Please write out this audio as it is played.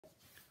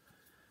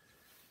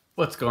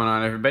What's going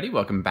on, everybody?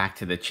 Welcome back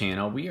to the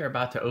channel. We are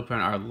about to open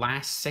our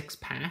last 6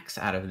 packs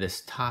out of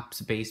this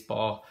Topps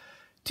Baseball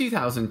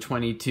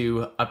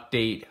 2022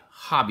 Update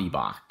Hobby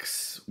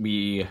Box.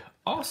 We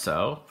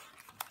also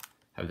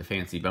have the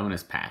fancy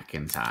bonus pack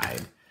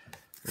inside.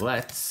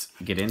 Let's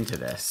get into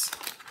this.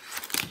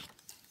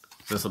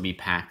 So this will be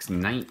packs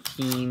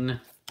 19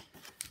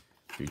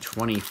 through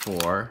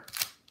 24,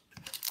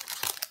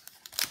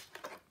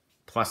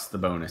 plus the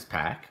bonus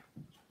pack.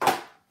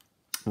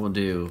 We'll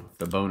do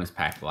the bonus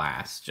pack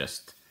last,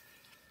 just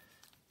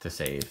to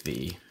save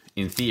the,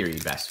 in theory,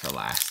 best for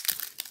last.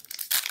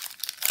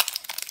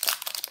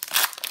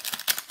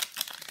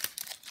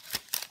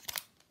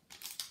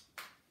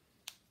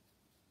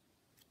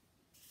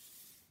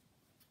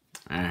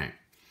 All right.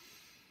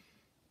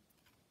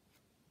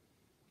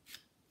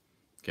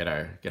 Get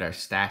our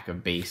stack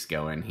of base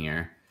going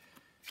here.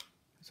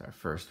 It's our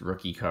first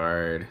rookie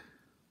card.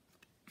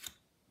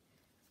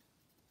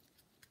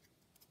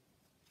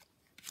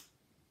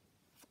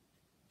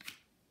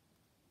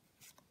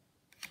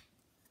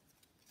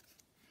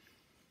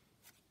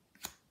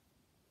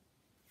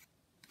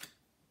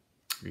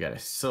 We got a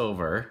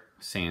silver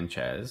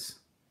Sanchez.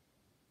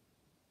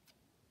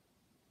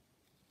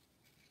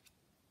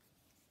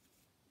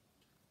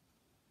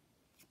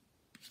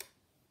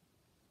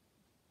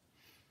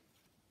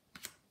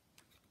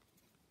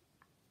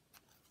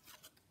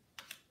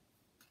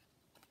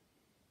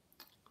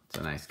 It's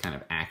a nice kind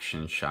of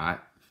action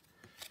shot.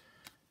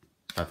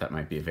 Thought that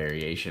might be a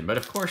variation, but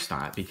of course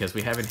not, because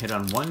we haven't hit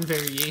on one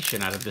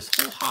variation out of this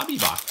whole hobby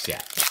box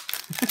yet.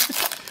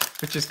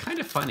 Which is kind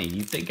of funny.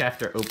 You'd think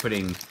after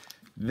opening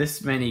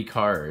this many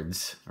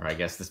cards, or I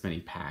guess this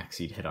many packs,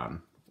 you'd hit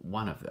on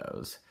one of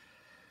those.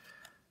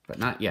 But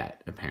not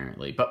yet,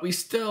 apparently. But we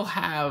still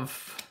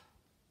have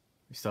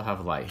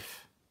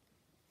life.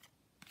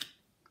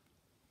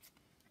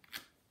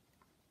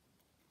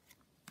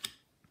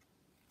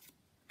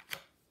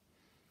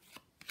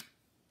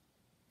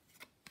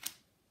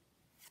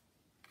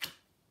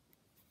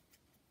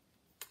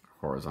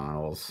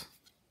 Horizontals.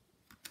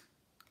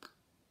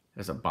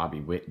 There's a Bobby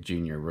Witt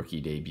Jr.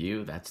 rookie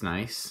debut. That's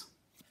nice.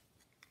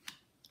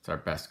 It's our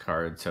best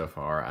card so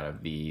far out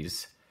of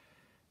these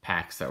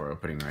packs that we're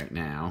opening right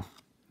now.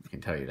 I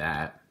can tell you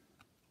that.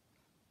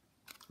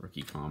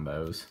 Rookie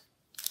combos.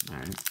 All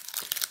right.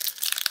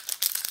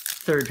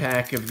 Third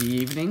pack of the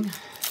evening.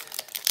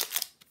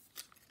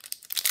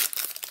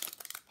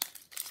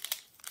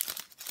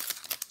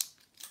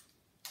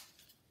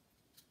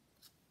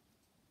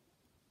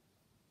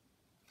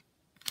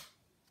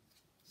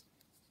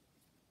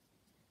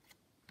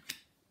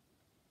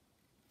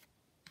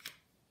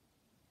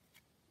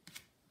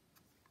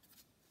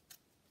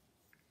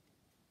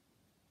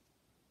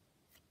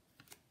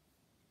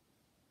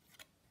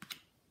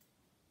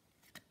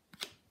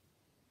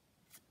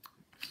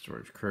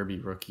 George Kirby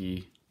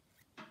rookie.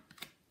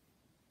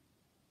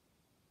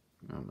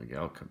 Oh,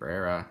 Miguel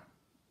Cabrera.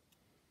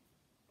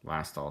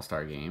 Last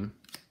All-Star game.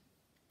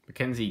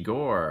 Mackenzie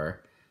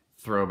Gore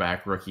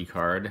throwback rookie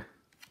card.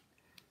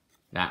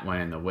 That one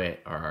and the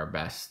Witt are our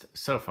best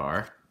so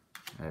far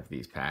out of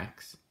these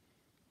packs.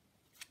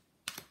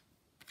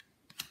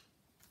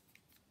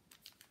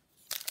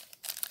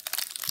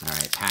 All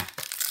right,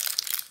 pack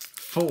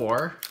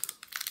 4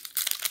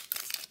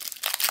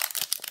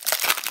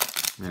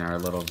 in our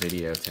little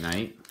video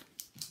tonight.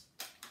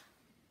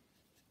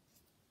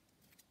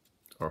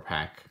 Or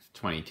pack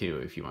 22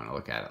 if you want to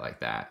look at it like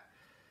that.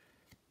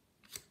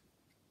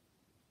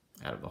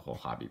 Out of the whole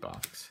hobby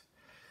box.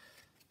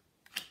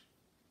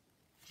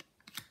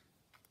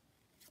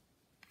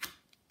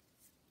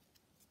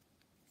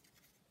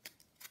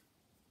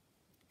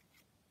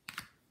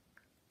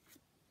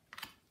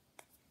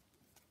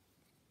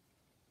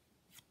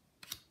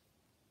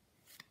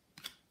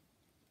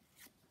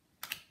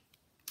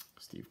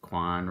 Steve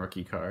Kwan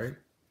rookie card.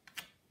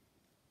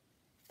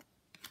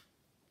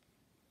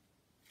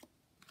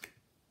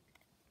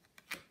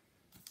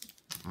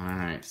 All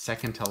right,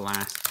 second to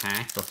last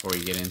pack before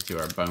we get into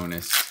our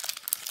bonus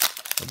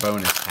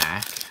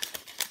pack.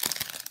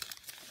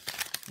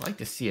 I'd like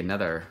to see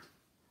another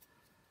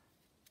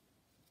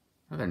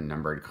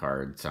numbered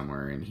card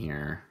somewhere in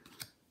here.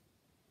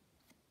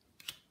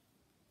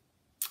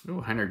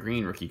 Ooh, Hunter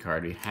Green rookie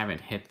card. We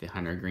haven't hit the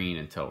Hunter Green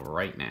until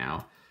right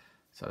now,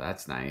 so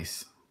that's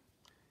nice.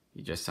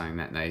 He just signed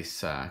that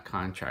nice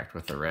contract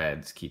with the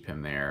Reds. Keep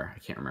him there. I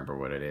can't remember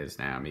what it is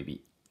now.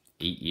 Maybe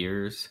 8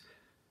 years,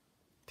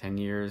 10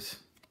 years,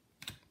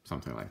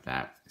 something like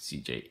that.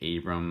 CJ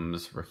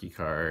Abrams rookie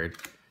card.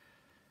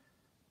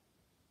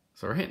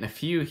 So we're hitting a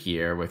few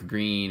here with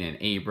Green and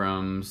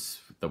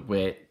Abrams, the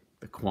Witt,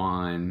 the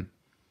Kwan.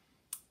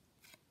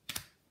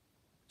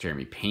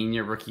 Jeremy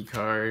Pena rookie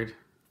card.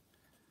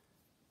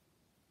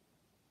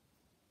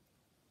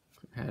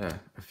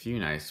 Had a few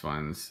nice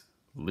ones.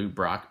 Lou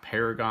Brock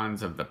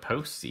Paragons of the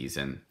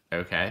Postseason.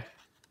 Okay.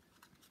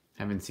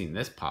 Haven't seen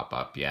this pop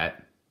up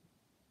yet.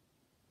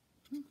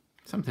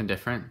 Something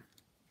different.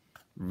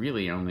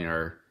 Really only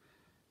our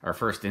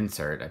first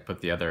insert. I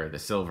put the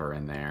silver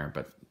in there,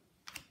 but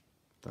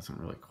Doesn't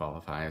really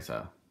qualify as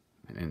an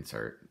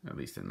insert, at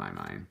least in my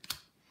mind.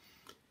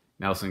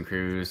 Nelson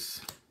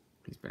Cruz,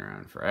 he's been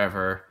around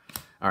forever.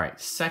 All right,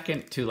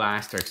 second to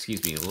last, or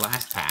excuse me,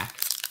 last pack,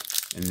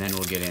 and then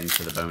we'll get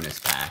into the bonus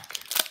pack.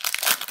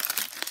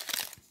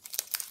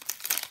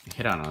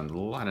 Hit on a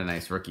lot of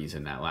nice rookies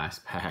in that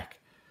last pack.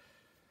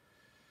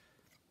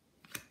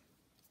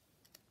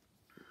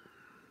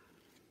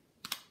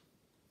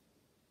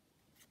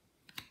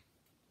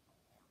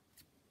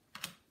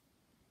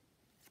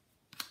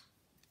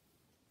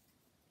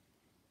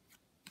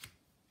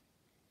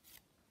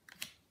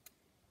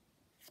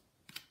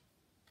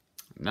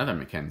 Another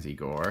Mackenzie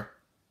Gore.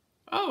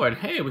 Oh, and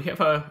hey, we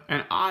have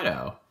an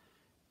auto.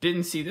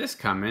 Didn't see this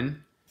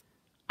coming.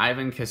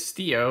 Ivan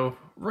Castillo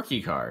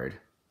rookie card.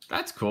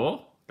 That's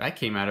cool. That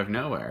came out of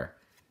nowhere.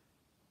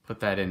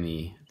 Put that in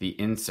the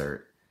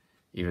insert,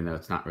 even though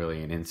it's not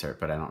really an insert,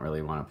 but I don't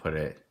really want to put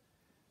it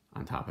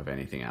on top of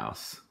anything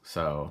else.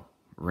 So,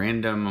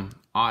 random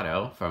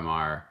auto from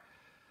our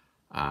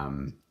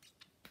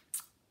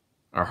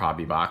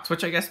hobby box,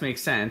 which I guess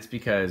makes sense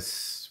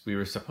because we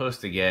were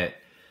supposed to get,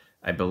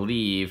 I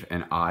believe,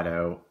 an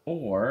auto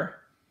or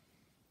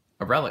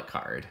a relic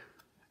card.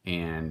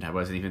 And I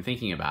wasn't even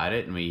thinking about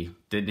it, and we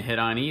didn't hit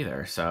on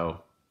either.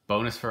 So,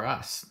 bonus for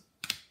us.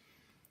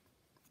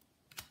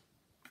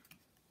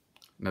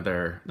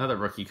 Another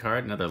rookie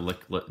card, another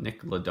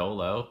Nick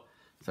Lodolo.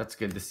 So that's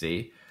good to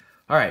see.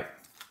 All right.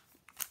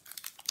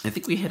 I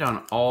think we hit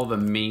on all the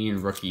main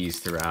rookies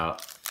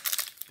throughout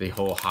the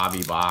whole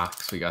hobby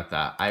box. We got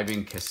the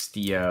Ivan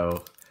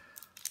Castillo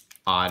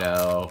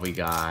auto. We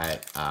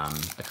got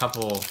a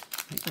couple,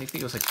 I think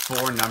it was like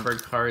 4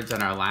 numbered cards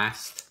on our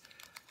last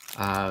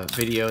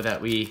video that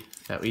we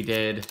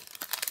did.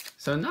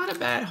 So not a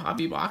bad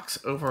hobby box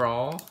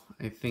overall.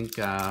 I think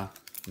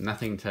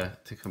nothing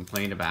to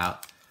complain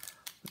about.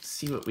 Let's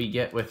see what we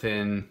get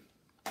within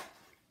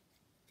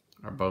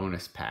our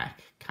bonus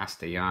pack.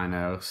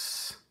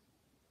 Castellanos.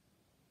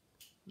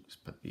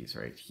 Just put these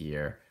right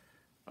here.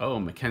 Oh,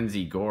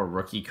 Mackenzie Gore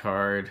rookie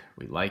card.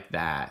 We like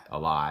that a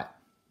lot.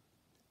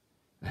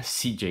 A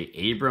CJ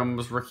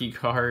Abrams rookie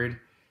card.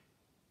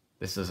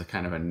 This is a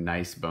kind of a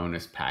nice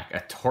bonus pack.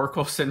 A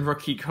Torkelson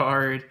rookie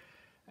card.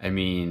 I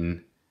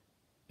mean,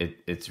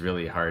 it's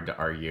really hard to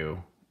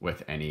argue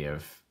with any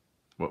of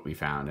what we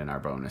found in our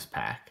bonus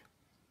pack.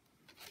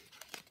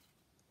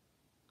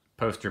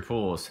 Poster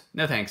pools.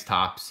 No thanks,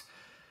 Topps.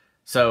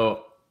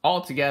 So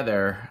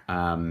altogether,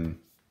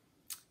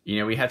 you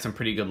know, we had some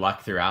pretty good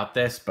luck throughout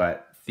this,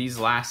 but these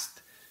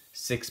last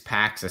 6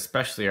 packs,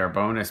 especially our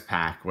bonus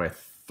pack with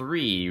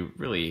 3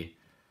 really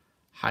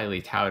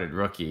highly touted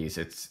rookies,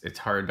 it's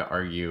hard to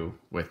argue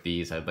with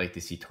these. I'd like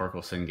to see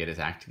Torkelson get his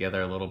act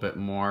together a little bit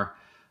more,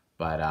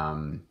 but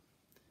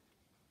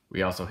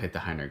we also hit the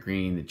Hunter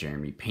Green, the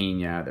Jeremy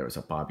Pena, there was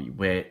a Bobby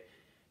Witt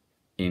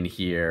in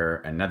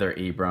here, another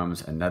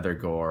Abrams, another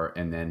Gore,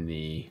 and then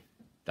the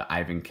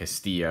Ivan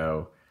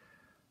Castillo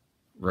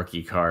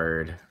rookie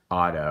card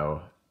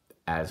auto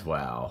as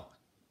well.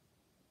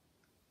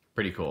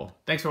 Pretty cool.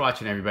 Thanks for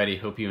watching, everybody.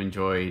 Hope you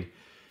enjoyed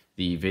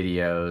the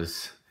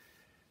videos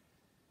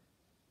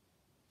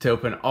to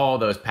open all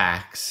those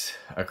packs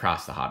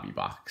across the hobby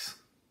box.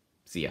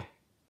 See ya.